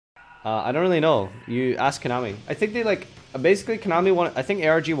I don't really know. You ask Konami. I think they like basically Konami wanted. I think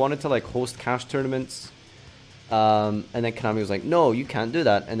ARG wanted to like host cash tournaments. And then Konami was like, no, you can't do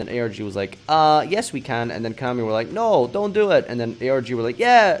that. And then ARG was like, yes, we can. And then Konami were like, no, don't do it. And then ARG were like,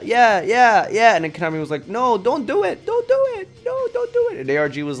 yeah, yeah, yeah, yeah. And then Konami was like, no, don't do it. Don't do it. No, don't do it. And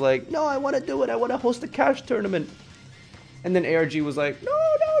ARG was like, no, I want to do it. I want to host a cash tournament. And then ARG was like, no,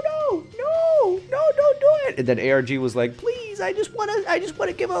 no, no, no, no, don't do it. And then ARG was like, please, I just want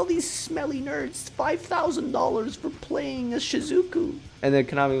to give all these smelly nerds $5,000 for playing as Shizuku. And then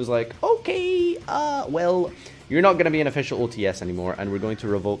Konami was like, okay, well, you're not going to be an official OTS anymore, and we're going to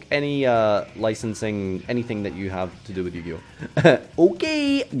revoke any licensing, anything that you have to do with Yu-Gi-Oh.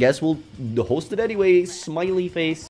 Okay, guess we'll host it anyway. Smiley face.